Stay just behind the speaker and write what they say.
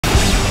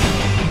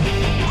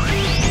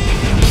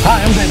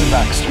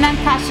Baxter. And I'm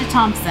Kasha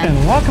Thompson. And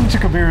welcome to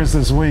Cabarrus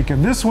This Week.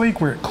 And this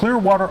week we're at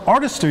Clearwater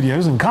Artist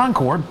Studios in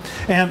Concord.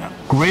 And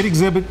great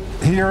exhibit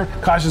here.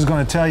 Kasha's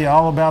going to tell you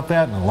all about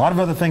that and a lot of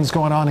other things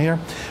going on here.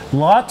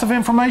 Lots of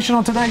information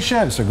on today's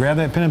show. So grab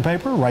that pen and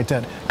paper, write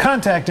that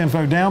contact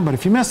info down. But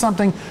if you miss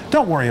something,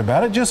 don't worry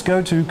about it. Just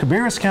go to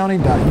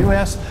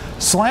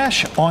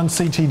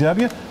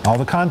cabarruscounty.us/on-CTW. All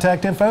the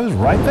contact info is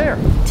right there.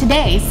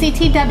 Today,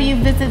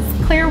 CTW visits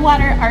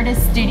Clearwater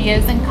Artist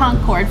Studios in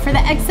Concord for the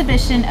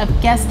exhibition of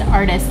guest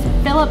artist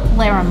Phillip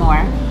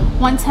Larrimore.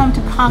 Once home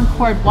to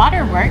Concord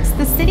Waterworks,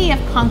 the city of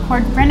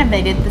Concord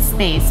renovated the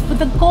space with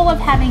the goal of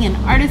having an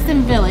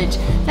artisan village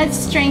that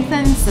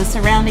strengthens the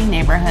surrounding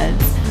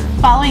neighborhoods.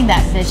 Following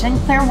that vision,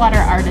 Clearwater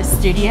Artist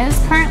Studios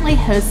currently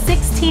hosts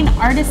 16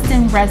 artists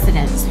in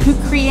residence who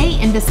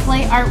create and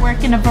display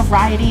artwork in a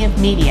variety of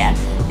media,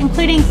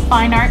 including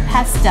fine art,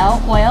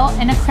 pastel, oil,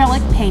 and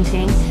acrylic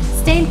painting,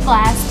 stained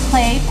glass,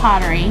 clay,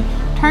 pottery,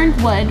 turned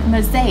wood,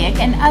 mosaic,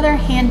 and other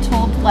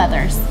hand-tooled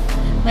leathers.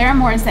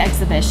 Larrimore's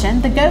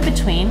exhibition, The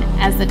Go-Between,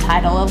 as the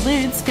title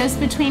alludes, goes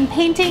between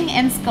painting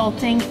and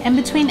sculpting and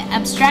between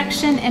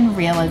abstraction and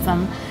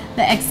realism.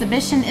 The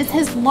exhibition is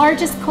his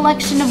largest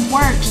collection of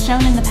work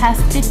shown in the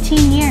past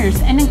 15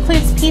 years and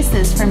includes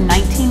pieces from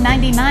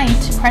 1999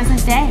 to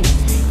present day.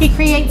 He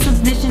creates a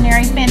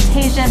visionary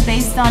fantasia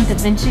based on Da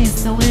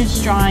Vinci's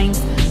deluge drawings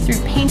through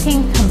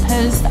painting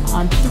composed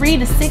on 3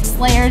 to 6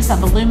 layers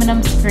of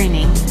aluminum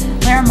screening.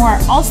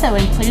 Larrimore also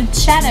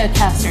includes shadow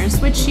casters,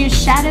 which use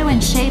shadow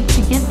and shade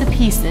to give the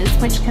pieces,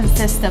 which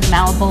consist of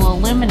malleable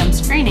aluminum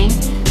screening,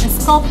 a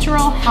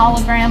sculptural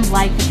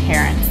hologram-like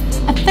appearance.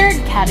 A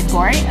third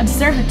category,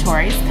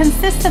 observatories,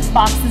 consists of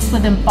boxes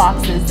within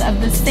boxes of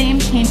the same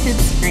painted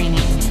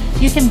screening.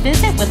 You can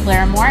visit with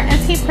Larrimore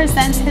as he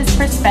presents his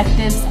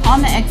perspectives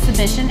on the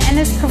exhibition and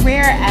his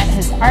career at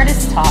his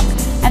Artist Talk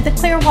at the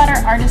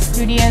Clearwater Artist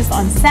Studios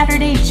on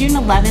Saturday, June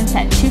 11th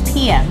at 2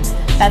 p.m.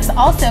 That's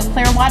also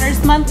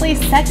Clearwater's monthly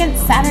second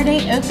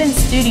Saturday Open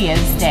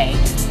Studios Day.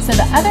 So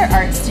the other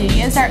art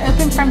studios are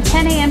open from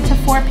 10 a.m. to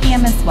 4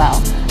 p.m. as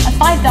well. A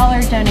 $5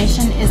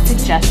 donation is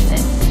suggested.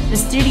 The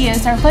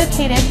studios are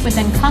located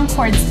within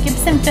Concord's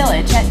Gibson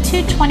Village at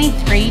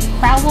 223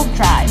 Crowell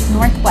Drive,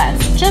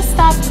 Northwest, just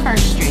off Kerr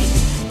Street.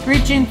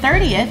 Through June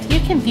 30th,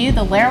 you can view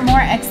the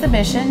Larrimore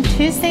exhibition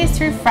Tuesdays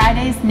through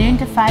Fridays, noon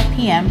to 5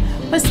 p.m.,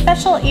 with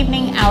special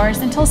evening hours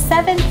until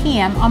 7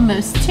 p.m. on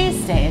most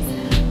Tuesdays.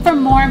 For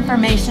more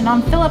information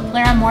on Phillip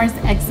Larrimore's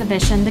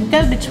exhibition, The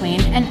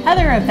Go-Between, and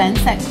other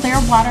events at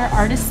Clearwater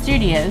Artist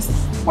Studios,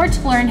 or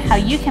to learn how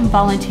you can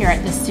volunteer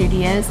at the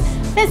studios,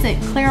 visit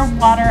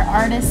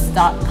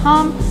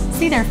clearwaterartists.com,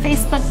 see their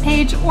Facebook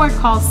page, or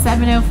call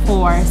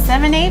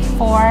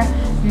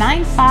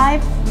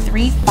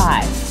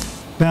 704-784-9535.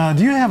 Now,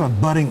 do you have a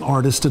budding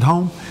artist at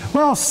home?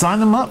 Well, sign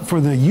them up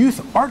for the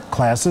youth art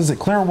classes at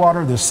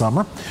Clearwater this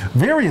summer.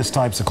 Various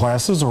types of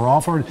classes are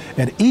offered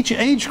at each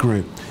age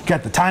group.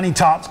 Got the Tiny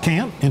Tots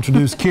Camp,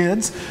 introduce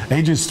kids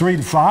ages 3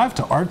 to 5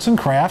 to arts and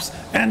crafts,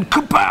 and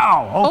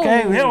kapow!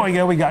 Okay, Here we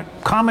go. We got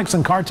comics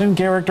and cartoon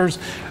characters.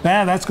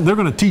 They're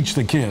going to teach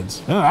the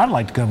kids. Oh, I'd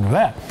like to come to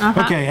that.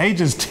 Okay,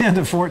 ages 10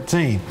 to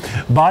 14.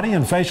 Body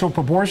and facial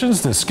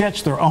proportions to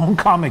sketch their own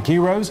comic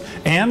heroes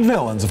and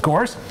villains, of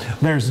course.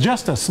 There's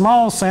just a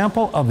small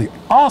sample of the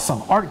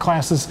awesome art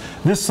classes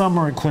this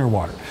summer at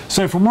Clearwater.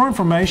 So for more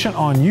information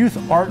on youth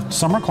art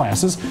summer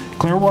classes,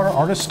 Clearwater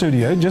Artist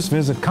Studio, just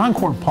visit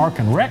Concord Park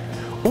and Rec,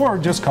 or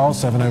just call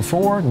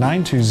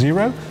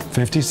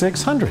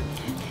 704-920-5600.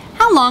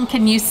 How long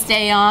can you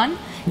stay on?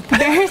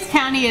 Cabarrus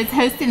County is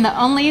hosting the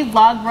only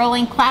log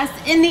rolling class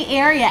in the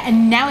area,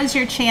 and now is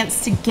your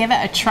chance to give it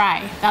a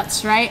try.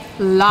 That's right,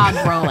 log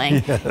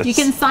rolling. Yes. You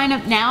can sign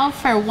up now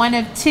for one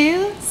of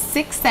 2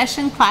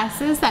 6-session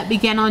classes that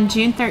begin on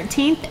June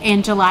 13th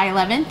and July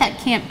 11th at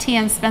Camp T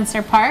in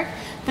Spencer Park.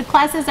 The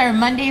classes are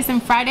Mondays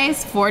and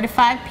Fridays, 4 to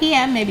 5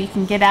 p.m. Maybe you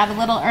can get out a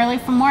little early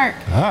from work.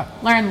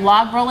 Learn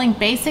log rolling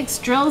basics,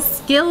 drills,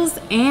 skills,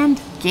 and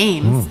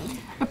games.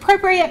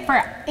 Appropriate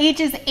for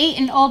ages 8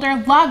 and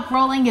older, log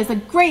rolling is a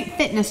great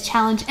fitness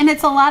challenge, and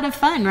it's a lot of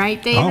fun, right,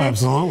 David? Oh,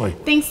 absolutely.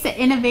 Thanks to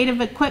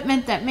innovative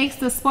equipment that makes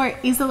the sport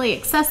easily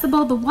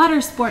accessible, the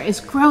water sport is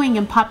growing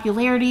in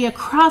popularity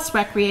across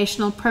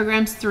recreational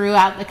programs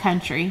throughout the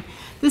country.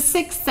 The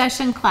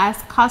 6-session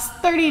class costs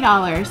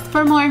 $30.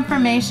 For more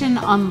information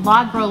on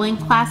log rolling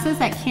classes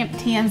at Camp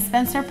T in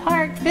Spencer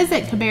Park,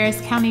 visit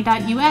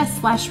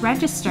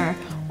cabarruscounty.us/register.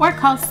 or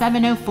call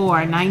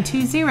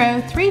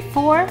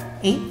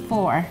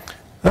 704-920-3484.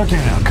 Okay,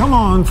 now come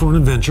on for an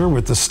adventure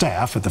with the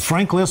staff at the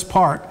Frank List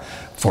Park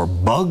for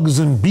Bugs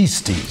and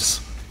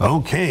Beasties.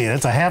 Okay,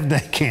 that's a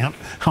half-day camp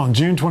on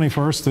June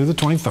 21st through the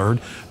 23rd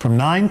from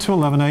 9 to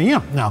 11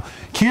 a.m. Now,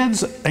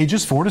 kids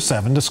ages 4 to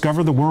 7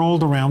 discover the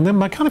world around them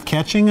by kind of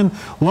catching and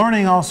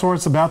learning all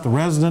sorts about the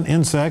resident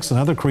insects and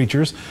other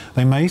creatures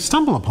they may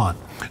stumble upon.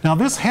 Now,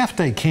 this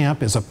half-day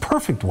camp is a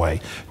perfect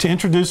way to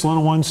introduce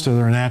little ones to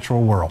their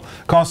natural world.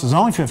 Cost is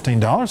only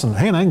 $15, and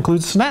hey, that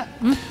includes a snack.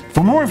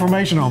 For more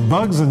information on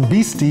Bugs and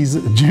Beasties,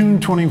 June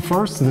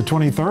 21st to the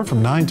 23rd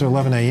from 9 to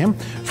 11 a.m.,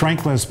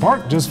 Franklin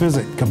Park, just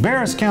visit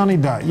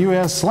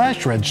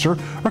cabarruscounty.us/register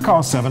or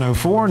call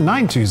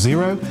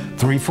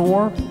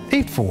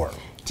 704-920-3484.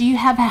 Do you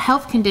have a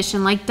health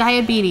condition like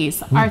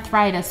diabetes,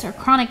 arthritis, or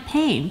chronic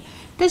pain?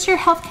 Does your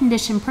health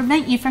condition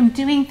prevent you from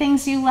doing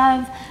things you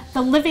love?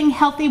 The Living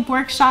Healthy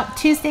Workshop,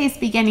 Tuesdays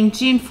beginning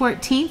June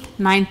 14th,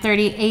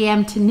 9:30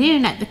 a.m. to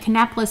noon at the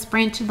Kannapolis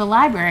branch of the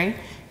library,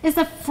 is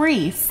a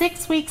free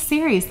 6-week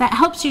series that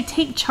helps you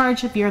take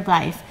charge of your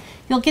life.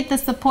 You'll get the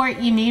support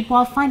you need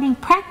while finding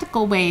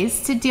practical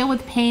ways to deal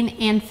with pain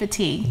and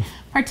fatigue.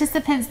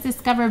 Participants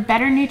discover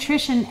better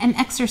nutrition and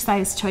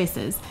exercise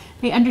choices.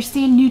 They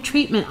understand new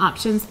treatment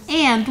options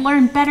and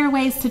learn better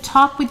ways to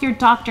talk with your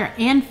doctor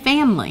and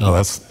family. Oh,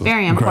 that's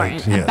very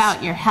important, great, yes.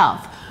 About your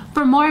health.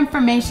 For more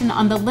information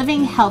on the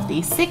Living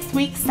Healthy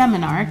 6-week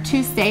seminar,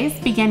 Tuesdays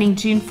beginning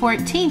June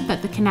 14th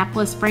at the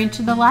Kannapolis branch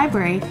of the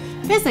library,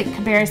 visit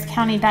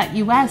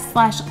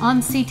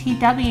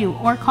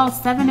cabarruscounty.us/onctw or call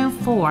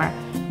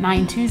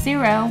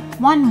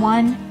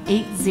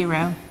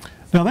 704-920-1180.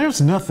 Now,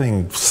 there's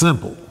nothing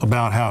simple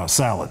about how a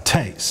salad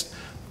tastes,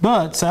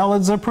 but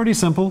salads are pretty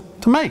simple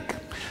to make.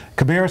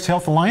 Cabarrus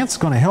Health Alliance is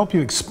going to help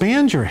you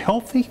expand your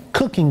healthy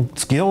cooking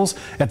skills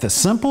at the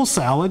Simple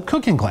Salad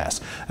Cooking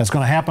Class. That's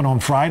going to happen on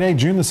Friday,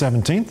 June the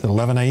 17th at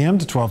 11 a.m.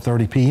 to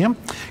 12:30 p.m.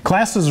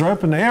 Classes are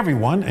open to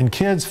everyone, and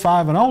kids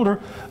 5 and older,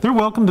 they're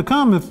welcome to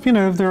come if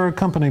they're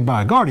accompanied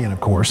by a guardian, of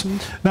course.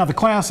 Now, the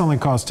class only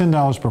costs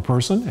 $10 per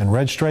person, and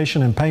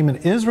registration and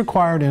payment is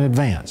required in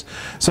advance.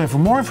 So for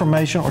more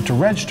information or to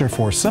register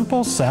for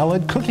Simple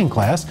Salad Cooking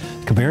Class,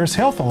 Cabarrus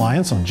Health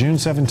Alliance on June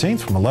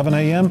 17th from 11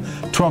 a.m.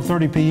 to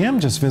 12:30 p.m.,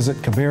 just visit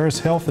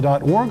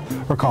cabarrushealth.org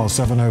or call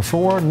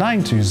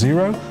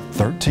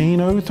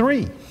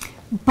 704-920-1303.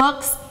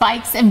 Books,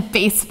 bikes, and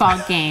baseball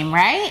game,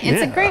 right?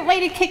 It's a great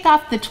way to kick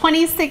off the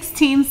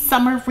 2016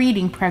 summer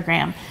reading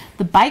program.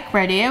 The bike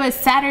rodeo is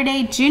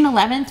Saturday, June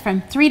 11th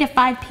from 3 to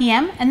 5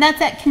 p.m. and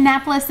that's at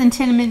Kannapolis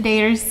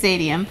Intimidators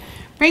Stadium.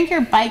 Bring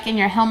your bike and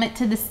your helmet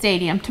to the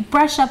stadium to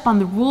brush up on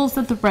the rules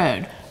of the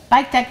road,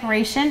 bike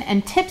decoration,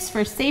 and tips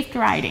for safe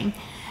riding.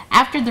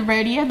 After the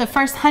rodeo, the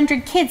first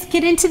 100 kids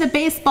get into the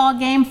baseball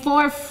game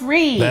for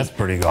free. That's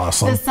pretty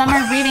awesome. The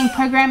summer reading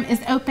program is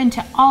open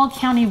to all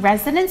county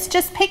residents.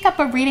 Just pick up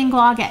a reading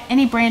log at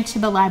any branch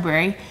of the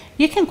library.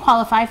 You can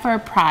qualify for a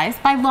prize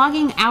by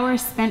logging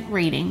hours spent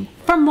reading.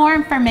 For more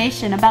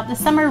information about the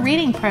summer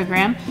reading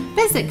program,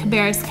 visit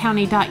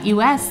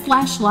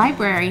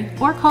cabarruscounty.us/library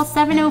or call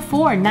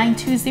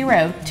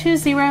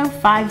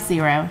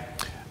 704-920-2050.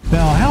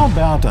 Now, how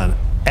about an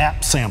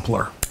app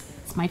sampler?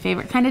 My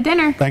favorite kind of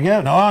dinner. Thank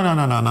you. No.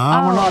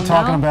 We're not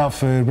talking about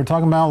food. We're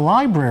talking about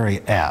library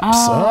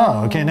apps.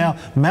 Okay. Now,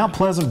 Mount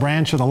Pleasant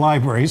branch of the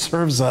library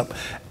serves up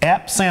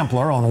App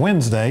Sampler on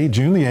Wednesday,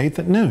 June the 8th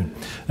at noon.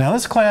 Now,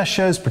 this class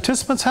shows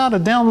participants how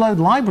to download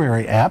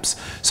library apps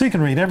so you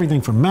can read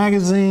everything from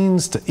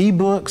magazines to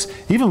ebooks,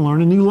 even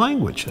learn a new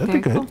language. That'd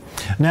be good. Cool.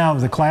 Now,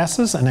 the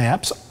classes and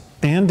apps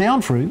and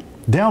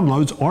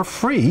downloads are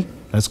free.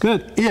 That's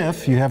good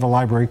if you have a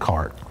library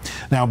card.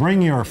 Now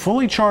bring your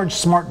fully charged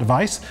smart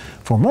device.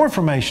 For more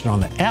information on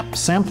the App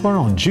Sampler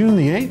on June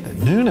the 8th at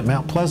noon at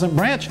Mount Pleasant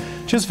Branch,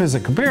 just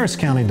visit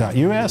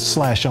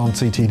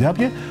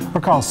cabarruscounty.us/onCTW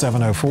or call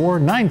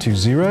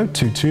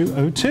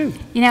 704-920-2202.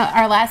 You know,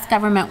 our last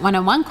Government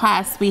 101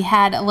 class, we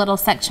had a little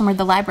section where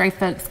the library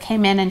folks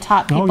came in and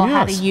taught people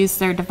how to use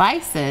their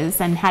devices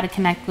and how to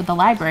connect with the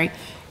library.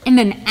 In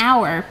an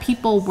hour,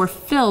 people were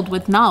filled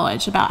with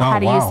knowledge about how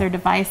to use their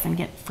device and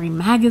get free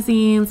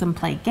magazines and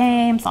play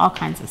games, all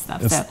kinds of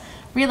stuff. So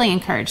really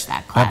encourage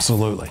that class.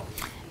 Absolutely.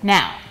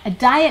 Now, a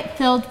diet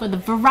filled with a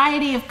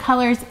variety of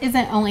colors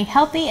isn't only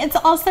healthy, it's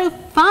also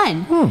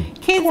fun.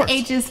 Kids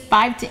ages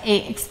 5 to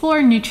 8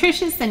 explore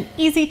nutritious and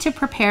easy to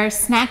prepare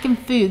snack and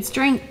foods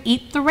during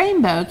Eat the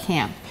Rainbow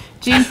Camp,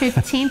 June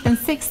 15th and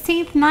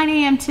 16th, 9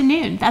 a.m. to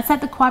noon. That's at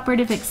the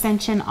Cooperative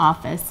Extension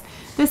office.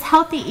 This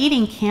healthy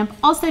eating camp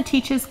also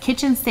teaches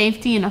kitchen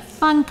safety in a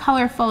fun,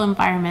 colorful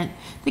environment.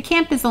 The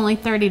camp is only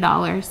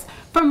 $30.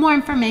 For more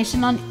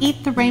information on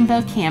Eat the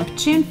Rainbow Camp,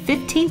 June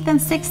 15th and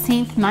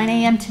 16th, 9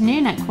 a.m. to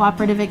noon at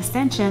Cooperative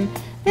Extension,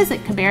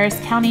 visit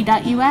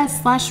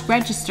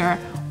cabarruscounty.us/register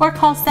or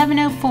call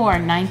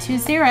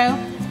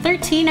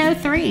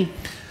 704-920-1303.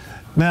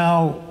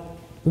 Now,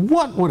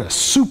 what would a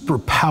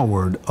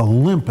super-powered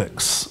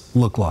Olympics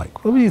look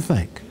like? What do you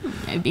think?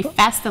 It would be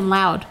fast and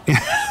loud.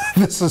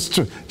 This is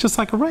true. Just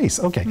like a race.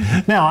 Okay.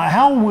 Now,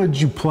 how would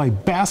you play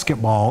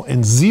basketball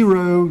in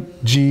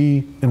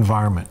zero-G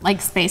environment?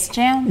 Like Space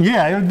Jam?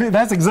 Yeah,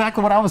 that's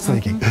exactly what I was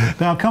thinking.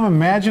 Now, come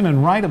imagine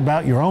and write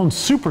about your own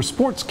super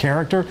sports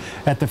character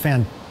at the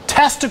fantastic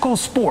fantastical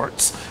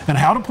sports and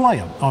how to play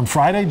them on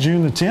Friday,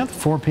 June the 10th,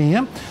 4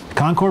 p.m., the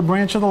Concord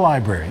branch of the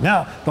library.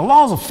 Now, the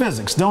laws of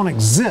physics don't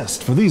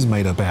exist for these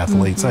made-up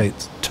athletes. Hey,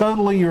 it's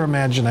totally your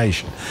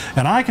imagination.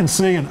 And I can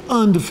see an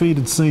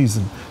undefeated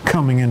season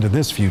coming into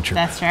this future.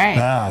 That's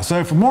right.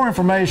 So for more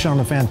information on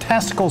the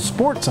fantastical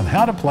sports and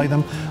how to play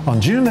them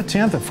on June the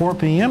 10th at 4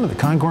 p.m. at the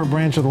Concord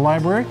branch of the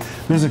library,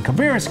 visit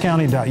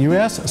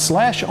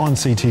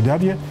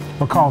cabarruscounty.us/OnCTW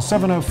or call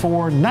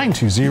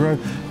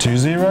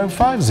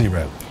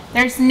 704-920-2050.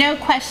 There's no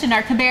question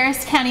our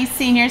Cabarrus County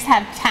seniors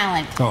have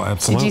talent. Oh,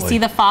 absolutely. Did you see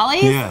the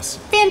Follies? Yes.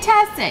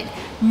 Fantastic.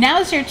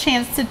 Now's your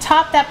chance to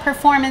top that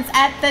performance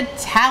at the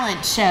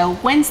Talent Show,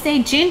 Wednesday,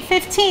 June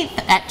 15th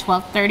at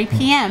 12:30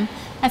 p.m.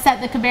 That's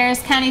at the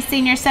Cabarrus County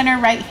Senior Center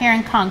right here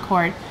in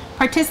Concord.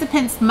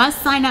 Participants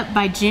must sign up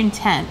by June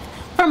 10th.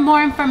 For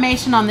more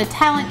information on the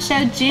Talent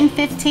Show, June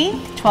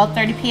 15th,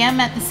 12:30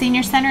 p.m. at the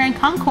Senior Center in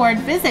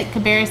Concord, visit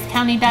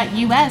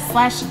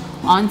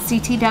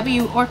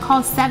cabarruscounty.us/OnCTW or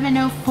call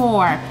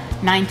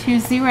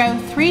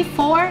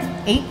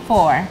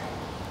 704-920-3484.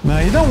 Now,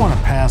 you don't want to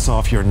pass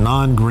off your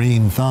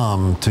non-green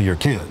thumb to your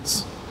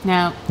kids.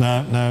 No.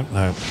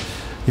 No.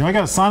 You know, I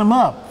got to sign them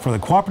up for the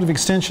Cooperative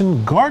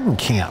Extension Garden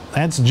Camp.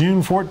 That's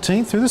June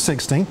 14th through the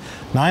 16th,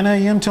 9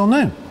 a.m. till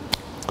noon.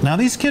 Now,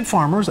 these kid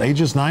farmers,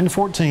 ages 9 to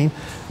 14,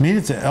 meet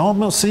at the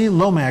LMC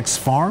Lomax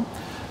Farm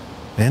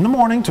in the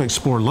morning to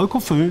explore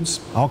local foods,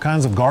 all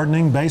kinds of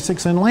gardening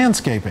basics, and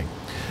landscaping.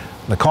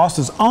 The cost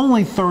is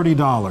only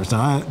 $30.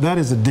 Now, that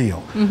is a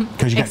deal.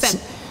 Because you got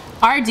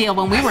our deal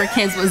when we were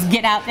kids was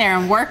get out there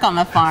and work on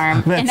the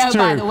farm. That's and oh,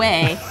 true. by the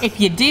way, if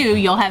you do,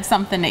 you'll have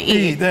something to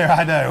eat. There,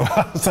 I know.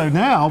 So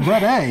now,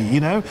 but hey, you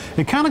know,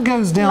 it kind of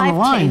goes down the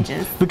line.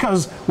 Changes.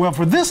 Because, well,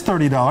 for this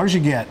 $30, you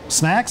get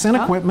snacks and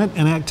equipment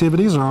and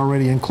activities are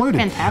already included.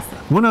 Fantastic.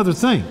 One other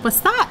thing.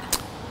 What's that?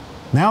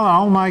 Now that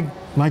all my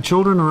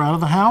children are out of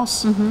the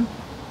house,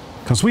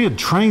 because we had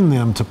trained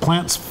them to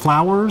plant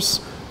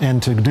flowers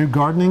and to do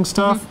gardening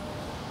stuff.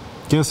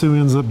 Guess who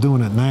ends up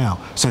doing it now?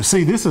 So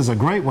see, this is a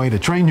great way to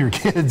train your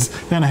kids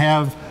and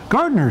have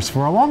gardeners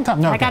for a long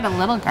time. No, I got a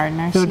little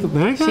gardener.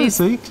 There you go. She's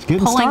See, getting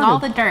pulling started. all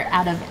the dirt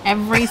out of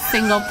every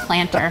single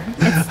planter.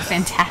 It's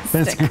fantastic.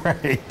 That's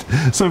great.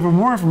 So for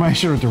more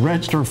information or to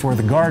register for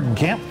the garden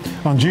camp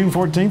on June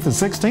 14th and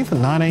 16th at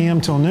 9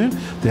 a.m. till noon,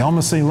 the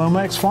LMC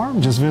Lomax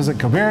Farm, just visit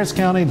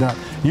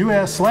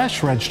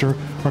cabarruscounty.us/register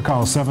or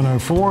call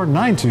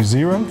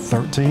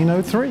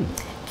 704-920-1303.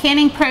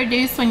 Canning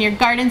produce when your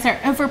gardens are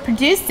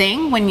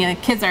overproducing, when your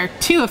kids are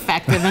too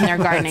effective in their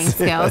gardening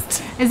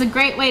skills, is a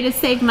great way to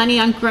save money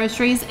on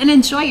groceries and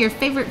enjoy your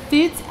favorite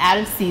foods out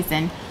of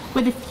season.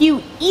 With a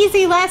few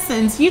easy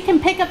lessons, you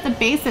can pick up the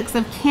basics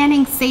of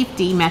canning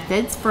safety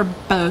methods for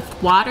both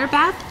water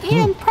bath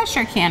and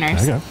pressure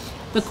canners. There you go.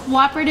 The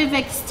Cooperative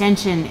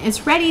Extension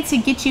is ready to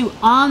get you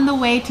on the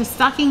way to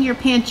stocking your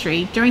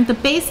pantry during the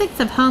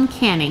basics of home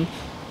canning.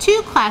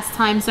 2 class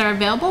times are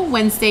available: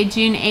 Wednesday,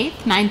 June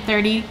 8th,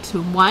 9:30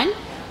 to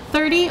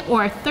 1:30,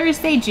 or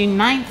Thursday, June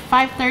 9th,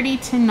 5:30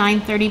 to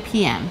 9:30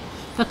 p.m.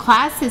 The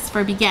class is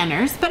for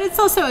beginners, but it's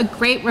also a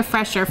great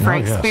refresher for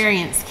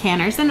experienced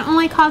canners and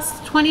only costs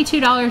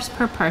 $22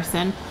 per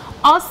person.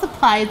 All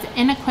supplies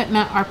and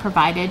equipment are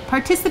provided.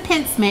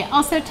 Participants may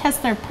also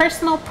test their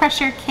personal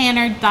pressure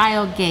canner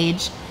dial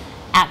gauge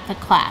at the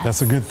class.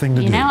 That's a good thing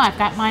to do. You know, I've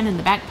got mine in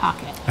the back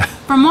pocket.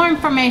 For more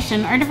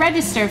information or to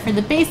register for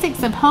the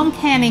Basics of Home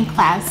Canning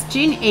class,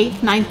 June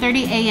 8th,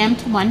 9:30 a.m.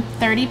 to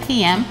 1:30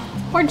 p.m.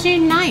 or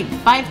June 9th,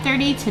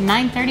 5:30 to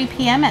 9:30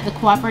 p.m. at the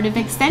Cooperative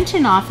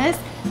Extension Office,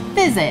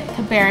 visit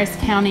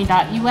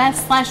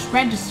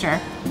cabarruscounty.us/register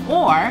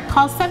or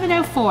call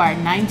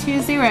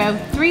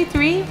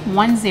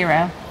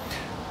 704-920-3310.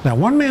 Now,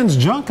 one man's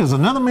junk is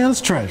another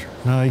man's treasure.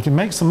 Now, you can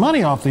make some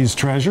money off these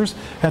treasures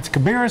at the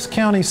Cabarrus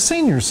County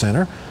Senior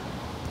Center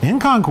in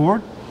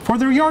Concord for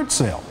their yard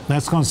sale.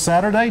 That's on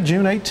Saturday,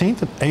 June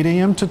 18th at 8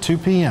 a.m. to 2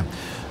 p.m.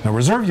 Now,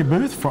 reserve your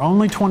booth for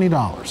only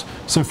 $20.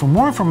 So for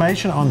more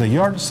information on the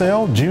yard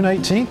sale, June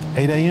 18th,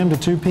 8 a.m. to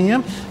 2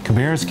 p.m.,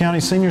 Cabarrus County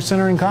Senior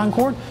Center in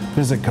Concord,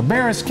 visit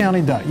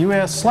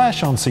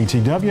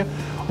cabarruscounty.us/OnCTW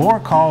or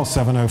call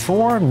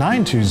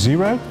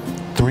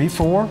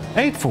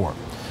 704-920-3484.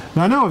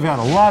 Now, I know we've got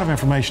a lot of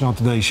information on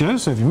today's show,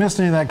 so if you missed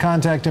any of that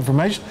contact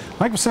information,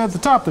 like we said at the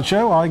top of the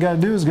show, all you got to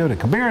do is go to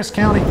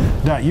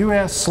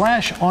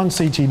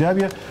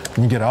cabarruscounty.us/OnCTW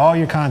and you get all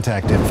your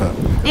contact info.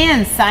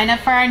 And sign up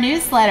for our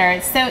newsletter.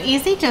 It's so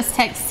easy. Just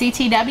text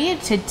CTW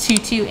to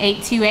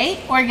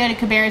 22828 or go to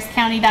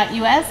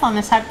cabarruscounty.us on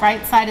the top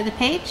right side of the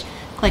page.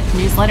 Click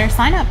newsletter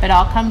sign up. It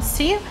all comes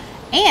to you.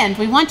 And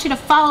we want you to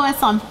follow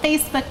us on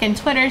Facebook and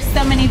Twitter.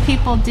 So many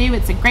people do.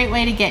 It's a great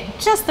way to get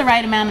just the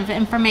right amount of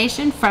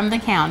information from the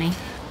county.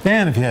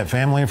 And if you have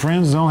family and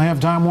friends who don't have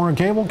Time Warner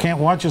Cable, can't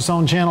watch us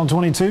on Channel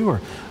 22,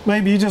 or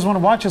maybe you just want to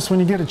watch us when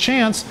you get a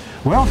chance,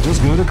 well,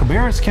 just go to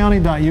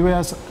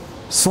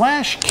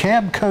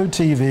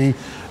cabarruscounty.us/CabcoTV,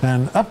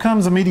 and up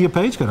comes the media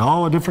page. Got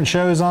all the different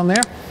shows on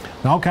there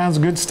and all kinds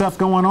of good stuff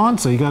going on,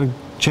 so you got to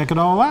check it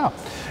all out.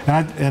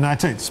 And I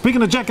tell you,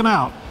 speaking of checking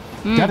out,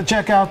 Got to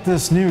check out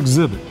this new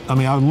exhibit. I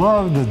mean, I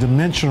love the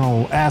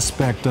dimensional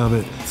aspect of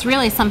it. It's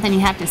really something you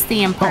have to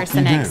see in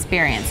person and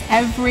experience.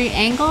 Every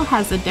angle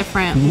has a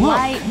different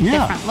light,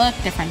 different look,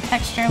 different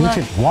texture look.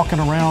 Walking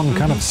around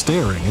kind of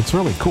staring. It's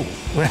really cool.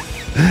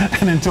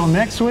 And until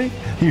next week,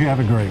 you have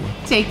a great one.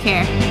 Take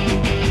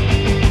care.